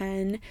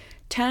like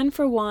 10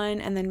 for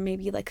one, and then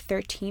maybe like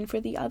 13 for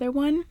the other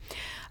one.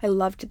 I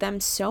loved them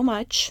so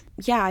much.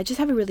 Yeah, I just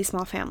have a really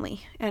small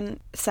family, and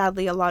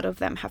sadly a lot of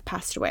them have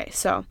passed away.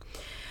 So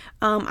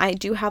I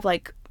do have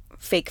like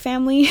fake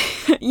family,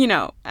 you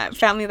know,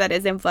 family that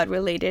isn't blood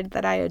related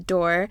that I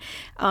adore,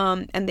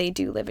 and they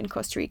do live in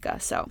Costa Rica.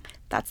 So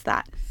that's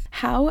that.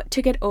 How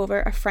to get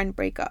over a friend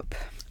breakup.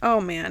 Oh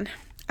man,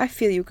 I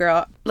feel you,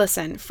 girl.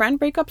 Listen, friend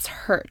breakups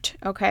hurt,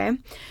 okay?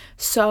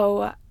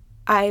 So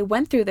I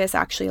went through this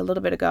actually a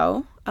little bit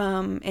ago,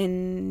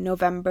 in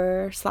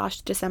November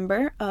 /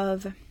 December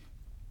of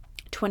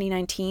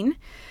 2019.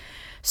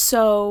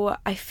 So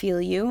I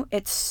feel you.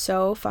 It's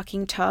so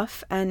fucking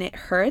tough and it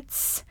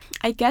hurts.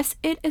 I guess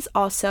it is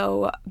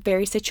also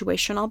very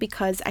situational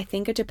because I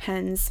think it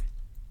depends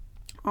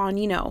on,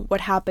 you know,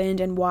 what happened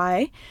and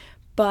why.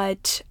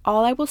 But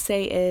all I will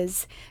say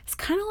is it's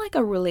kind of like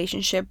a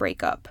relationship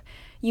breakup.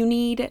 You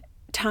need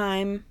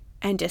time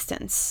and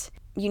distance.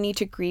 You need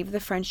to grieve the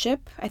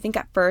friendship. I think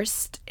at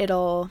first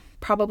it'll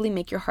probably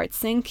make your heart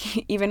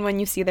sink even when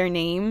you see their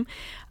name.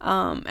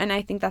 And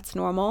I think that's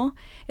normal.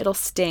 It'll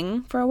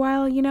sting for a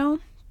while, you know,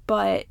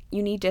 but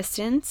you need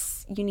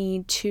distance. You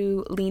need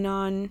to lean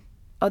on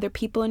other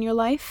people in your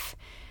life.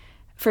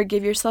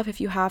 Forgive yourself if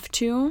you have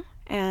to,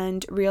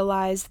 and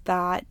realize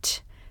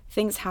that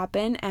things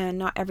happen and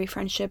not every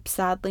friendship,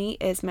 sadly,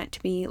 is meant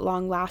to be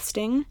long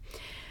lasting.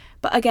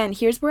 But again,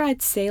 here's where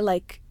I'd say,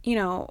 like, you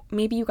know,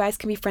 maybe you guys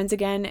can be friends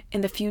again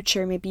in the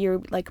future. Maybe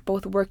you're like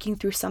both working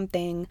through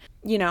something,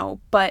 you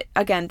know, but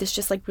again, this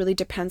just like really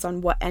depends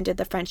on what ended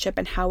the friendship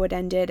and how it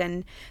ended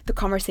and the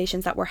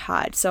conversations that were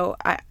had. So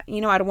I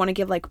don't want to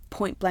give like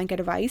point blank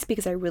advice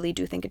because I really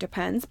do think it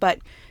depends. But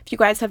if you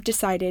guys have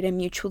decided and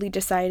mutually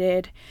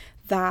decided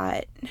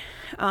that,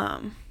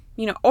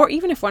 you know, or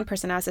even if one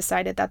person has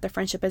decided that the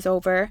friendship is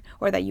over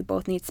or that you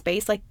both need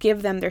space, like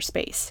give them their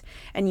space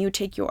and you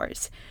take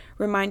yours.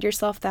 Remind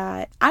yourself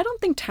that I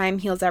don't think time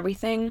heals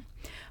everything,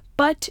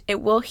 but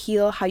it will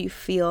heal how you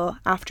feel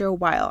after a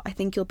while. I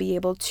think you'll be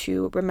able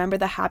to remember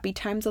the happy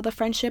times of the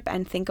friendship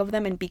and think of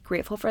them and be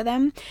grateful for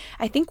them.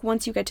 I think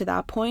once you get to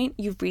that point,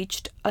 you've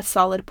reached a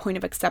solid point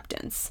of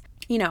acceptance.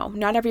 You know,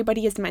 not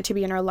everybody is meant to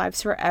be in our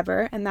lives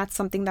forever, and that's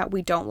something that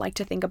we don't like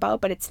to think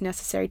about, but it's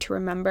necessary to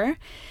remember.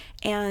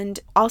 And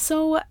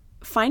also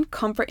find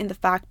comfort in the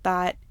fact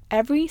that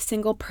every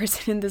single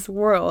person in this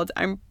world,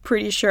 I'm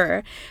pretty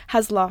sure,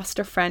 has lost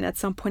a friend at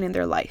some point in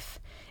their life.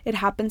 It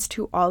happens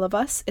to all of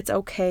us. It's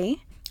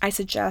okay. I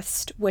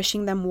suggest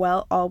wishing them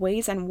well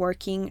always and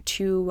working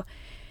to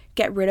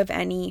get rid of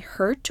any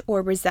hurt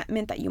or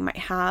resentment that you might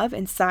have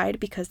inside,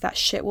 because that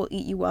shit will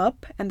eat you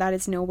up and that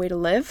is no way to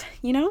live,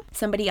 you know?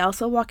 Somebody else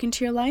will walk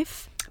into your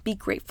life. Be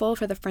grateful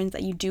for the friends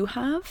that you do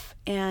have.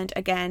 And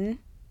again,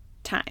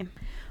 time.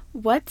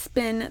 What's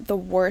been the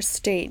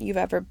worst date you've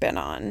ever been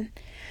on?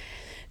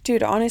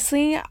 Dude,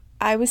 honestly,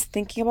 I was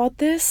thinking about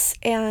this,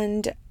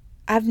 and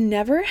I've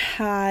never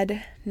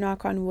had,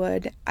 knock on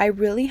wood, I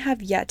really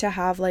have yet to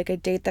have like a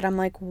date that I'm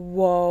like,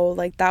 whoa,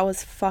 like that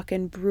was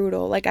fucking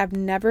brutal. Like I've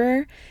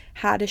never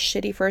had a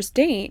shitty first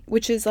date,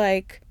 which is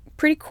like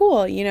pretty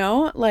cool, you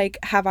know? Like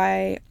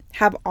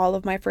have all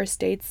of my first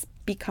dates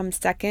become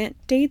second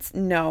dates?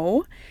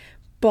 No.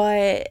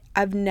 But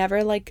I've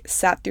never like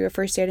sat through a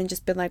first date and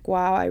just been like,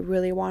 wow, I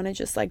really want to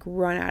just like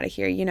run out of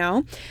here, you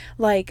know?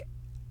 Like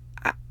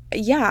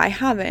yeah, I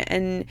haven't.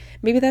 And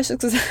maybe that's just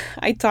because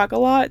I talk a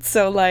lot.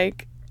 So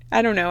like,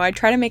 I don't know. I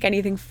try to make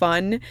anything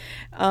fun,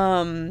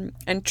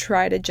 and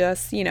try to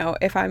just, you know,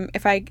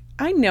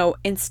 I know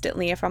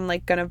instantly if I'm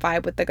like gonna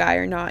vibe with the guy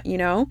or not, you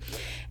know?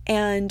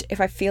 And if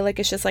I feel like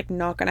it's just like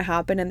not gonna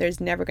happen and there's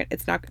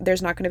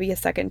not gonna be a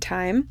second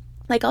time,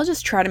 like I'll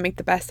just try to make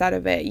the best out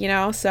of it, you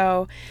know?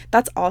 So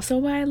that's also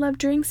why I love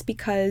drinks,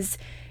 because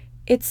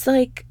it's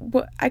like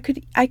I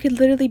could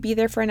literally be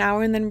there for an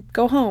hour and then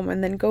go home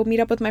and then go meet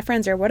up with my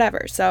friends or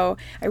whatever. So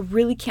I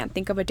really can't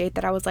think of a date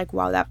that I was like,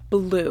 wow, that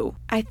blew.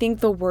 I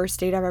think the worst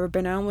date I've ever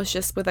been on was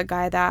just with a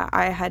guy that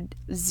I had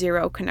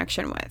zero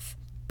connection with.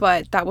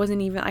 But that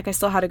wasn't even like, I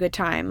still had a good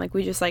time. Like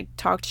we just like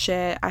talked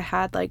shit. I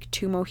had like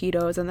 2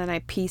 mojitos and then I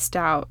peaced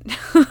out.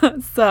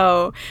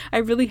 So I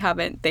really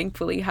haven't,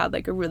 thankfully, had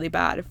like a really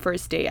bad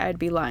first date. I'd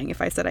be lying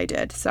if I said I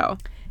did. So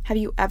have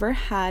you ever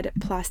had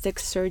plastic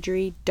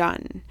surgery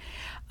done?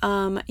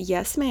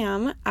 Yes,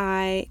 ma'am.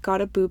 I got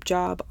a boob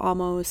job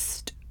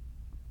almost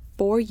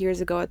 4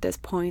 years ago at this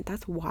point.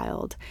 That's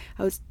wild.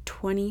 I was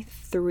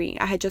 23.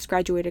 I had just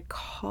graduated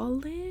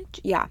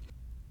college. Yeah.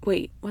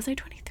 Wait, was I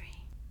 23?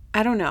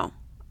 I don't know.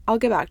 I'll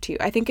get back to you.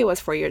 I think it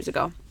was 4 years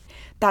ago.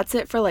 That's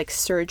it for like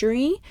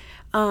surgery.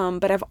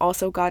 But I've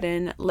also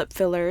gotten lip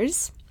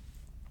fillers.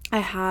 I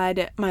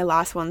had my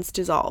last ones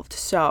dissolved,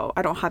 so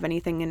I don't have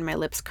anything in my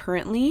lips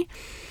currently.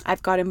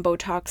 I've gotten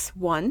Botox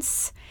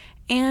once,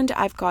 and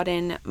I've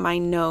gotten my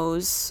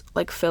nose,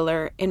 like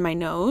filler in my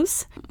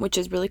nose, which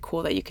is really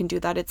cool that you can do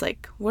that. It's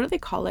like, what do they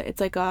call it? It's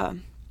like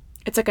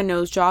a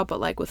nose job, but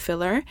like with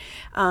filler,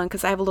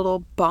 because I have a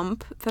little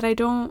bump that I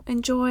don't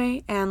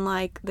enjoy, and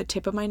like the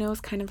tip of my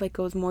nose kind of like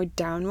goes more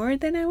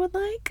downward than I would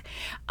like.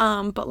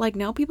 But like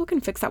now people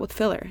can fix that with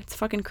filler. It's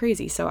fucking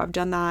crazy. So I've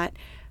done that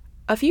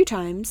a few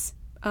times.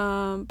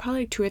 Probably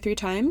like 2 or 3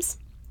 times.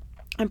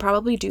 I'm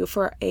probably due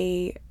for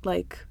a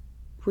like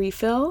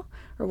refill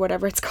or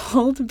whatever it's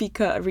called,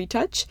 because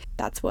retouch.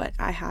 That's what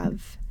I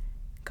have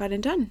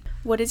gotten done.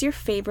 What is your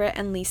favorite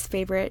and least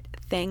favorite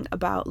thing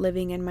about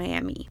living in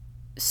Miami?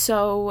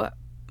 So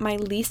my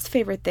least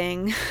favorite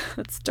thing,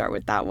 let's start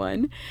with that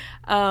one,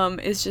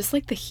 is just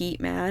like the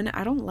heat, man.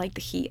 I don't like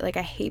the heat. Like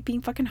I hate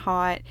being fucking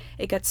hot.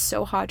 It gets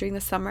so hot during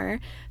the summer.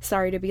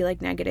 Sorry to be like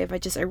negative.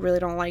 I really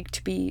don't like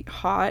to be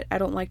hot. I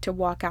don't like to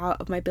walk out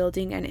of my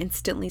building and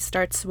instantly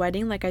start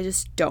sweating. Like I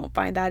just don't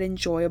find that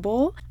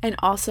enjoyable. And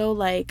also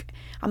like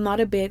I'm not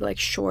a big like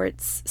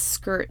shorts,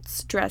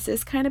 skirts,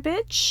 dresses kind of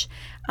bitch.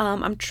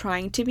 I'm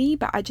trying to be,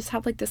 but I just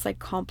have like this like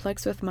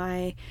complex with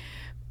my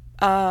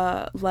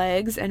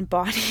legs and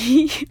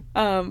body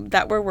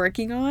that we're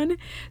working on.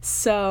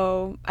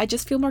 So I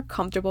just feel more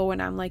comfortable when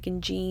I'm like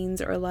in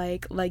jeans or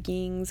like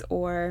leggings,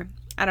 or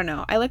I don't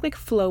know. I like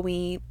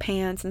flowy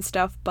pants and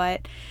stuff,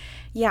 but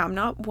yeah, I'm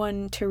not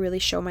one to really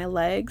show my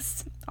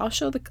legs. I'll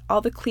show all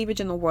the cleavage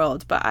in the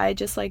world, but I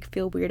just like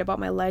feel weird about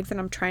my legs,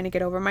 and I'm trying to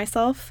get over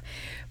myself.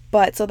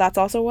 But so that's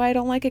also why I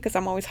don't like it, because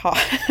I'm always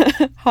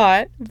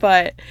hot.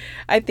 But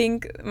I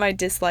think my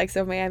dislikes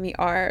of Miami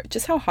are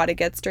just how hot it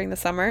gets during the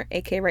summer,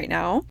 aka right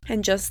now,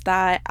 and just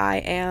that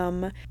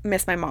I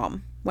miss my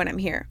mom when I'm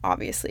here,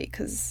 obviously,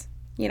 because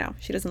you know,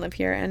 she doesn't live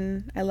here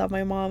and I love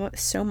my mom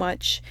so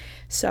much.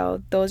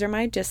 So those are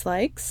my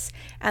dislikes.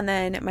 And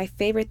then my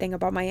favorite thing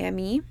about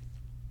Miami,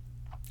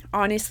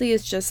 honestly,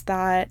 is just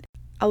that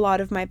a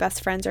lot of my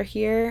best friends are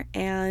here,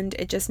 and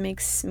it just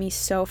makes me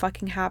so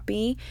fucking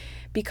happy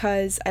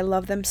because I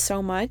love them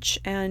so much.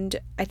 And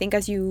I think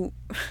as you,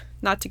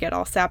 not to get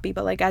all sappy,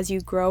 but like as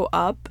you grow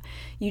up,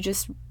 you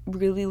just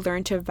really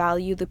learn to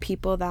value the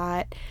people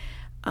that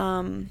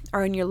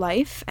are in your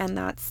life and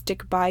that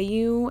stick by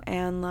you.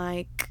 And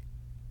like,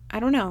 I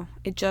don't know,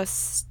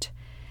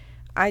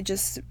 I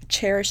just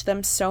cherish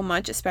them so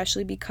much,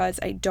 especially because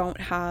I don't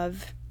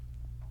have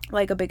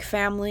like a big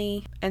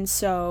family, and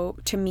so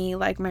to me,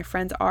 like, my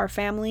friends are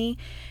family.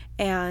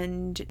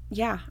 And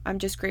yeah, I'm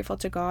just grateful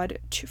to God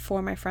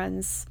for my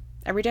friends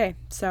every day.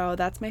 So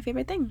that's my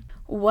favorite thing.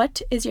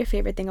 What is your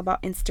favorite thing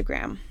about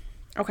Instagram?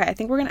 Okay, I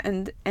think we're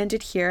gonna end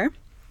it here.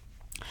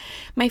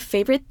 My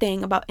favorite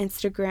thing about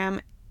Instagram,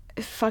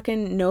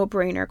 fucking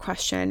no-brainer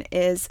question,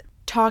 is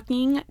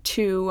talking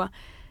to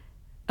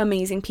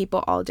amazing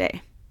people all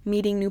day,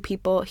 meeting new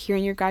people,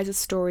 hearing your guys'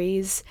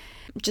 stories,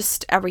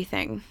 just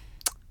everything.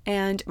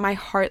 And my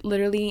heart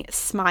literally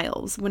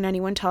smiles when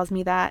anyone tells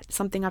me that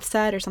something I've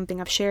said or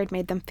something I've shared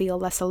made them feel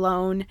less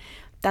alone.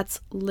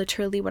 That's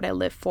literally what I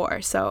live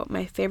for. So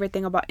my favorite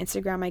thing about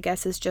Instagram, I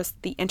guess, is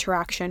just the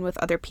interaction with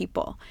other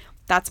people.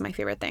 That's my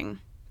favorite thing.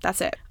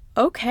 That's it.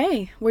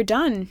 Okay, we're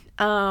done.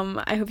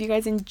 I hope you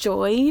guys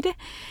enjoyed.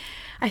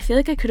 I feel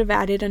like I could have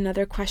added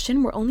another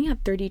question. We're only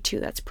at 32.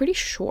 That's pretty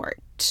short.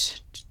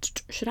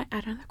 Should I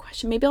add another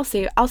question? Maybe I'll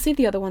save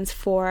the other ones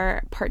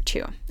for part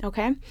 2.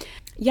 Okay.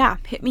 Yeah,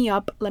 hit me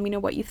up. Let me know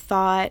what you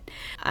thought.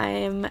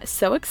 I'm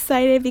so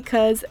excited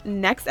because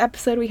next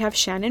episode we have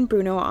Shannon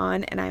Bruno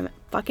on, and I'm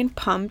fucking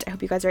pumped. I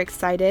hope you guys are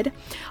excited.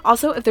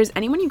 Also, if there's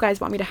anyone you guys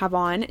want me to have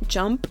on,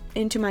 jump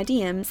into my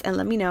DMs and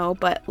let me know,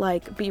 but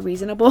like be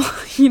reasonable,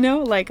 you know?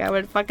 Like I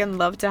would fucking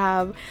love to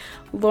have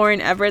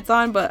Lauren Everett's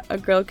on, but a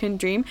girl can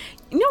dream.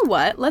 You know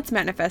what? Let's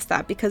manifest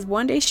that because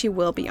one day she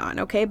will be on,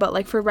 okay? But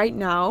like for right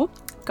now,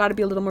 gotta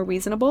be a little more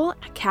reasonable.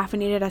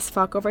 Caffeinated as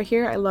fuck over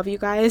here. I love you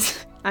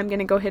guys. I'm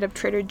gonna go hit up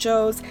Trader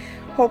Joe's,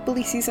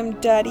 hopefully see some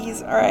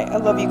daddies. All right, I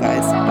love you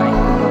guys.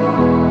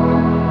 Bye.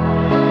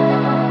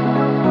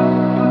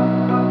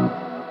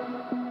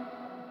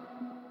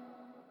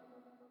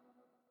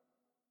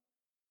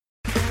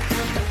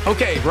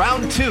 Okay,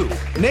 round 2.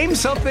 Name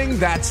something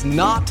that's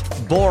not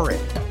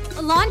boring.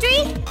 A laundry?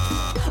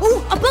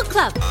 Ooh, a book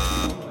club.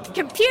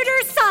 Computer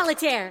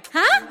solitaire,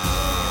 huh?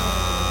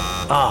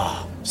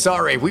 Ah, oh,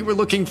 sorry, we were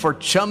looking for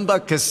Chumba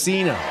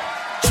Casino.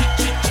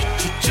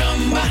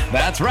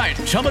 That's right,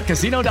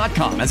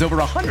 ChumbaCasino.com has over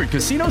 100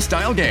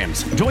 casino-style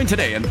games. Join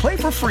today and play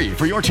for free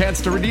for your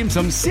chance to redeem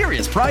some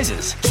serious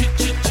prizes.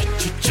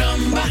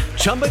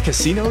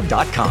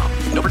 ChumbaCasino.com.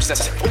 No purchase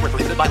necessary. Void where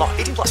prohibited by law.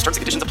 18+ terms and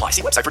conditions apply.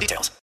 See website for details.